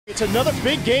It's another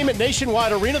big game at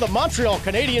Nationwide Arena. The Montreal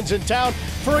Canadiens in town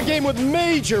for a game with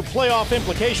major playoff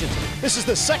implications. This is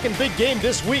the second big game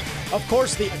this week. Of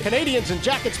course, the Canadiens and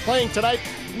Jackets playing tonight.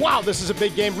 Wow, this is a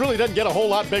big game. Really doesn't get a whole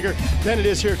lot bigger than it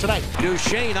is here tonight.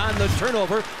 Duchesne on the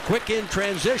turnover. Quick in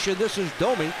transition. This is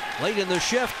Domi. Late in the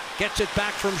shift. Gets it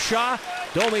back from Shaw.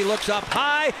 Domi looks up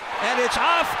high, and it's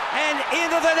off and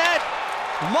into the net.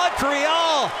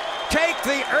 Montreal take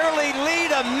the early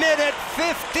lead, a minute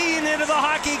 15 into the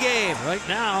hockey game. Right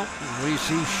now, we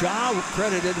see Shaw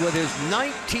credited with his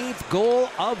 19th goal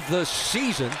of the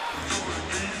season.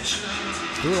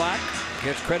 Kulak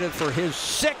gets credit for his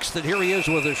 6th, and here he is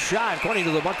with a shot. According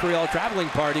to the Montreal traveling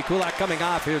party, Kulak coming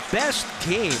off his best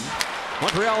game.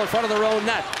 Montreal in front of their own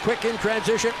net. Quick in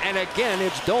transition, and again,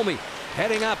 it's Domi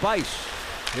heading up ice.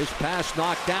 His pass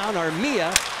knocked down.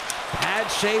 Armia had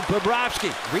saved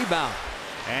Bobrovsky. Rebound.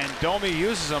 And Domi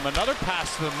uses him. Another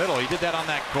pass to the middle. He did that on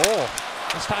that goal.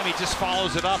 This time he just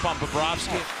follows it up on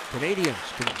Bobrovsky.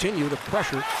 Canadiens continue to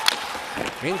pressure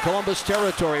in Columbus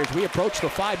territory as we approach the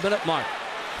 5-minute mark.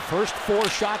 First 4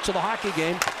 shots of the hockey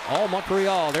game, all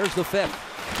Montreal. There's the 5th.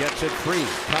 Gets it free.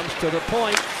 Comes to the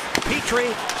point.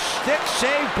 Petrie, stick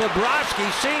save. Bobrovsky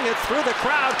seeing it through the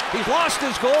crowd. He's lost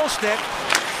his goal stick.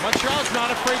 Montreal's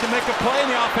not afraid to make a play in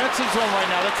the offensive zone right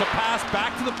now. That's a pass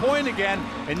back to the point again,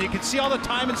 and you can see all the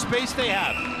time and space they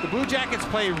have. The Blue Jackets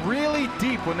play really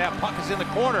deep when that puck is in the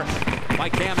corner. By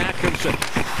Cam Atkinson.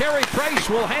 Carey Price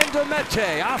will hand to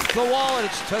Mete. Off the wall, and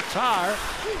it's Tatar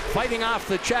fighting off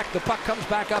the check. The puck comes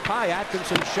back up high.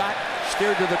 Atkinson's shot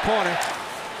steered to the corner.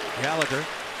 Gallagher,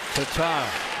 Tatar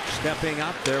stepping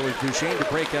up. There was Duchesne to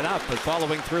break it up, but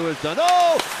following through is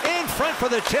Dano in front for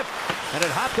the tip. And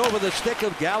it hopped over the stick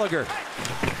of Gallagher.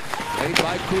 Played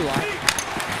by Kulak.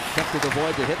 Kept to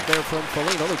avoid the hit there from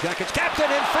Foligno. The Jackets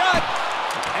captain in front.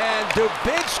 And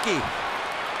Dubinsky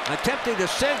attempting to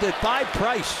send it by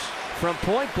Price from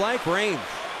point-blank range.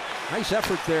 Nice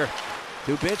effort there.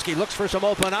 Dubinsky looks for some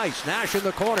open ice. Nash in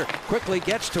the corner. Quickly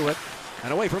gets to it.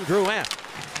 And away from Drouin.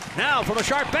 Now from a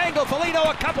sharp angle, Foligno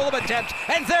a couple of attempts.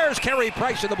 And there's Carey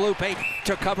Price in the blue paint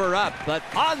to cover up. But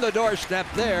on the doorstep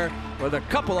there, with a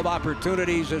couple of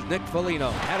opportunities, is Nick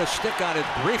Foligno. Had a stick on it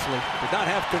briefly, did not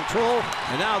have control.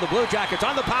 And now the Blue Jackets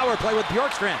on the power play with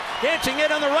Bjorkstrand. Dancing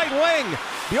in on the right wing.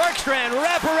 Bjorkstrand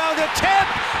wrap around a tip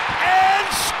and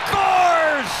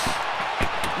scores!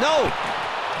 No.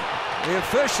 The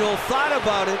official thought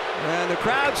about it, and the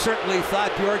crowd certainly thought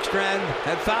Bjorkstrand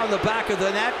had found the back of the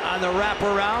net on the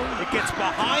wraparound. It gets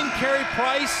behind Carey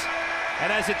Price,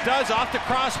 and as it does, off the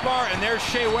crossbar, and there's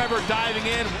Shea Weber diving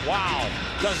in. Wow,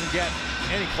 doesn't get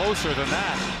any closer than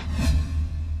that.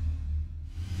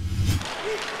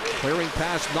 Clearing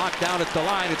pass knocked down at the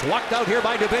line. It's walked out here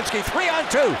by Dubinsky.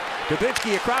 3-on-2.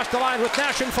 Dubinsky across the line with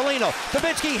Nash and Foligno.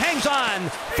 Dubinsky hangs on,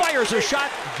 fires a shot,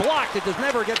 blocked. It does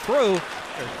never get through,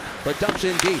 but dumps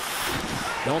in deep.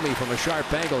 Domi from a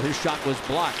sharp angle. His shot was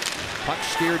blocked. Puck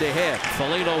steered ahead.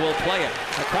 Foligno will play it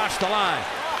across the line.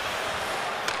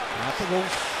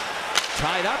 Capitals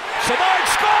tied up. Savard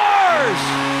scores!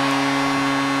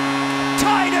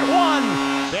 Tied at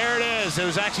 1. There it is. It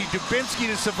was actually Dubinsky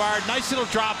to Savard. Nice little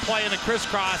drop play in the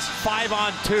crisscross.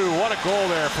 5-on-2. What a goal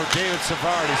there for David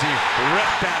Savard as he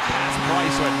ripped that past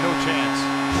Price who had no chance.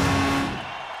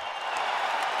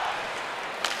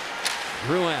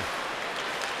 Drouin.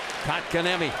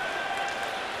 Kotkaniemi.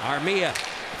 Armia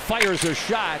fires a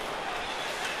shot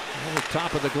over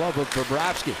top of the glove of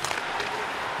Bobrovsky.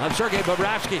 Of Sergei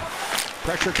Bobrovsky.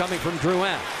 Pressure coming from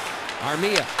Drouin.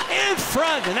 Armia in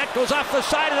front, and that goes off the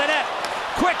side of the net.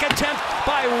 Quick attempt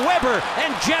by Weber,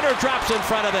 and Jenner drops in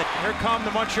front of it. Here come the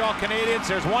Montreal Canadiens.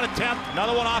 There's one attempt,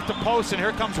 another one off the post, and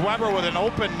here comes Weber with an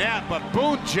open net, but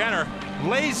Boone Jenner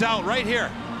lays out right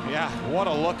here. Yeah, what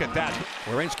a look at that.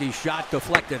 Werenski's shot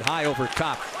deflected high over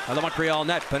top of the Montreal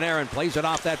net. Panarin plays it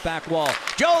off that back wall.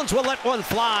 Jones will let one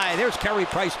fly. There's Carey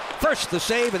Price. First the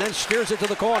save, and then steers it to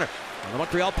the corner. On the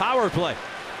Montreal power play.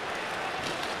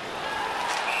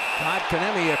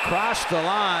 Kotkaniemi across the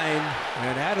line,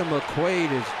 and Adam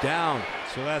McQuaid is down.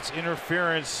 So that's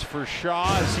interference for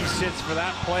Shaw as he sits for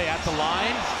that play at the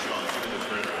line.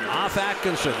 Off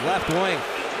Atkinson, left wing.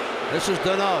 This is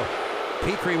Dano.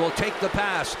 Petrie will take the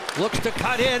pass, looks to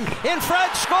cut in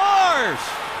front, scores!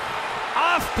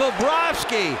 Off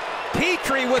Bobrovsky.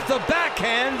 Petrie with the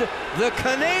backhand. The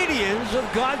Canadiens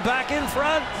have gone back in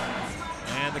front.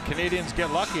 And the Canadiens get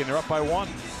lucky, and they're up by 1.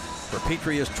 For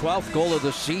Petrie, his 12th goal of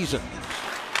the season.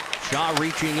 Shaw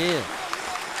reaching in.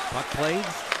 Puck played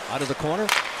out of the corner.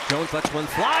 Jones lets one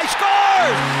fly,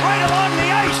 scores! Right along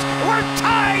the ice, we're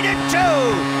tied at 2!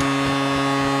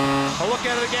 A look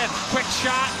look at it again. Quick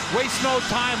shot, waste no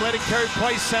time, letting Carey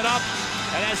Price set up.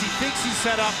 And as he thinks he's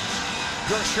set up,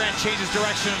 Bjorkstrand changes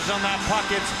directions on that puck.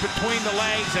 It's between the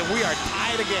legs, and we are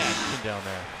tied again. Down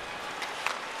there.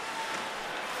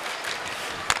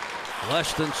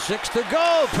 Less than 6 to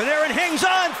go. Panarin hangs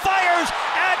on, fires.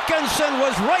 Atkinson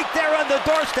was right there on the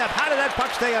doorstep. How did that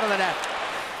puck stay out of the net?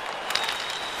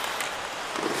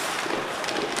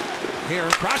 Here,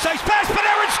 cross ice pass.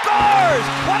 Panarin scores!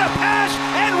 What a pass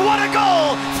and what a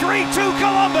goal! 3-2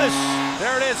 Columbus.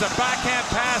 There it is, a backhand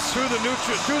pass through the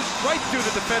neutral, right through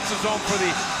the defensive zone for the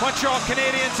Montreal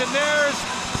Canadiens, and there's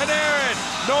Panarin.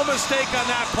 No mistake on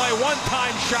that play,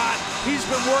 one-time shot. He's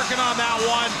been working on that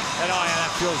one, and oh yeah,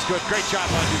 that feels good. Great job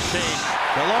on Duchesne.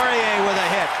 Delorier with a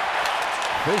hit.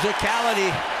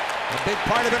 Physicality, a big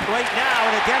part of it right now,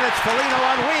 and again it's Foligno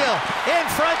on wheel. In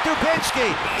front, Dubinsky.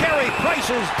 Carey Price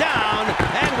is down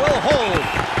and will hold.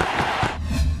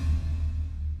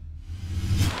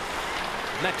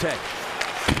 Mete.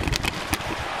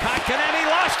 Kotkaniemi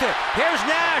lost it. Here's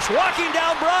Nash walking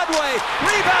down Broadway.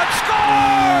 Rebound,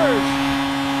 scores!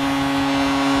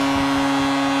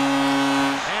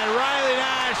 And Riley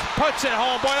Nash puts it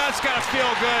home. Boy, that's got to feel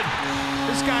good.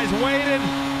 This guy's waited.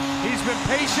 He's been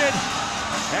patient.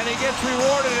 And he gets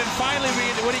rewarded. And finally,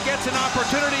 when he gets an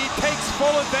opportunity, he takes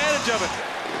full advantage of it.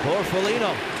 Poor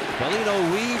Foligno. Foligno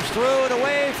weaves through and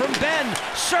away from Ben.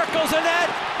 Circles the net.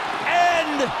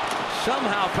 And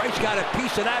somehow Price got a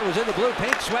piece of that. It was in the blue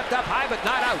paint, swept up high, but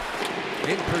not out.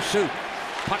 In pursuit.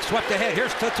 Puck swept ahead.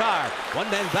 Here's Tatar. One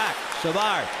man back.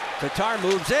 Savard. Tatar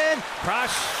moves in.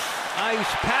 Cross ice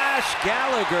pass.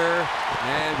 Gallagher.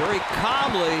 And very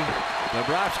calmly,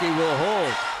 Bobrovsky will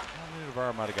hold.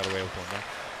 Navarro might have got away with one there.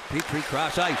 Petrie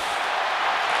cross ice.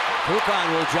 Kukan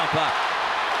will jump up.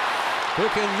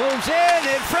 Kukan moves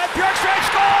in front. Bjorkstrand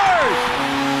scores!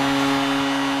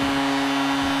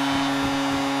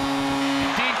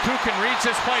 Kukan reads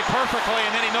this play perfectly,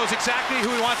 and then he knows exactly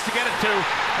who he wants to get it to.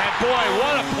 And boy,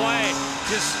 what a play.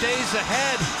 Just stays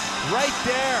ahead right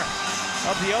there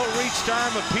of the outreached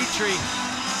arm of Petrie.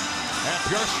 And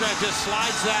Bjorkstrand just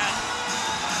slides that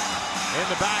in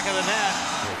the back of the net.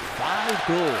 5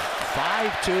 goals,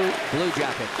 5-2 Blue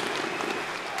Jackets.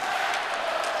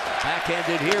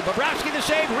 Backhanded here, Bobrovsky the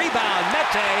save, rebound,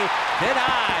 Mete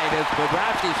denied as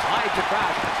Bobrovsky slides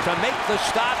across to make the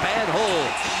stop and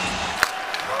hold.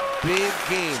 Big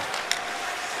game.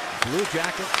 Blue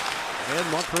Jackets and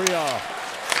Montreal.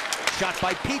 Shot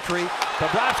by Petrie.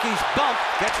 Bobrovsky's bump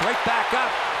gets right back up.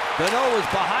 Danault is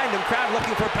behind him. Crowd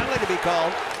looking for a penalty to be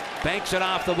called. Banks it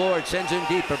off the board. Sends in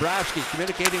deep. Bobrovsky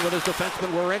communicating with his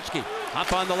defenseman Werenski.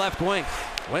 Up on the left wing.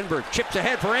 Wenberg chips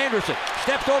ahead for Anderson.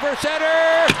 Steps over center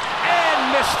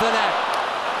and missed the net.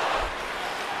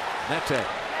 Mete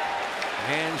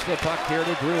hands the puck here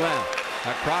to Drouin.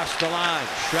 Across the line.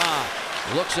 Shaw.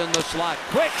 Looks in the slot.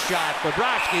 Quick shot.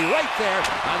 Bobrovsky right there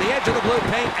on the edge of the blue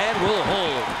paint and will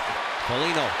hold.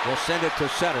 Foligno will send it to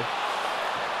center.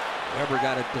 Weber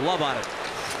got a glove on it.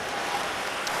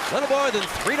 Little more than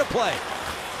 3 to play.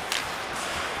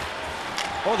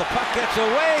 Oh, the puck gets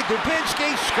away.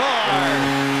 Dubinsky scores.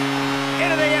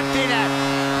 Into the empty net.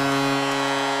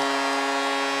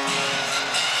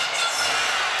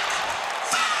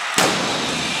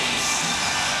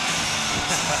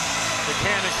 The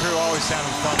Cannon crew always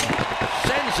having fun.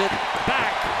 Sends it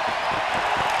back.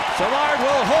 Savard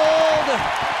will hold.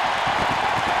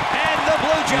 And the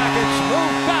Blue Jackets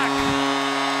move back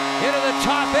into the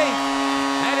top 8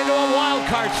 and into a wild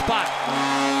card spot.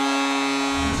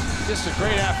 Just a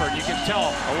great effort. You can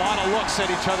tell a lot of looks at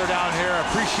each other down here.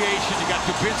 Appreciation. You got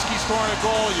Dubinsky scoring a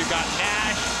goal. You got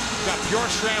Nash. You got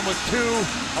Bjorkstrand with 2.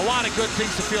 A lot of good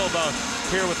things to feel about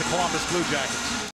here with the Columbus Blue Jackets.